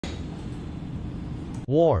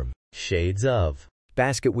warm shades of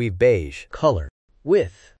Basketweave Beige color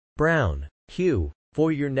with brown hue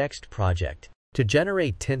for your next project. To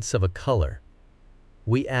generate tints of a color,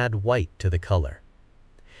 we add white to the color,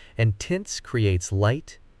 and tints creates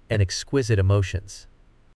light and exquisite emotions.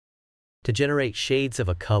 To generate shades of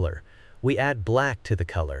a color, we add black to the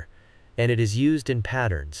color, and it is used in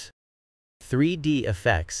patterns. 3D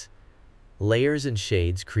effects, layers and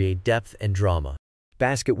shades create depth and drama.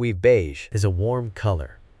 Basketweave Beige Is a warm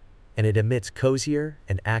color, and it emits cozier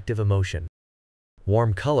and active emotion.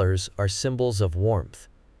 Warm colors are symbols of warmth,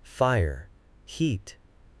 fire, heat,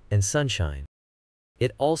 and sunshine.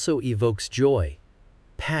 It also evokes joy,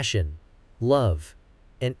 passion, love,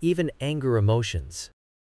 and even anger emotions.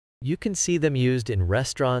 You can see them used in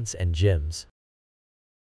restaurants and gyms,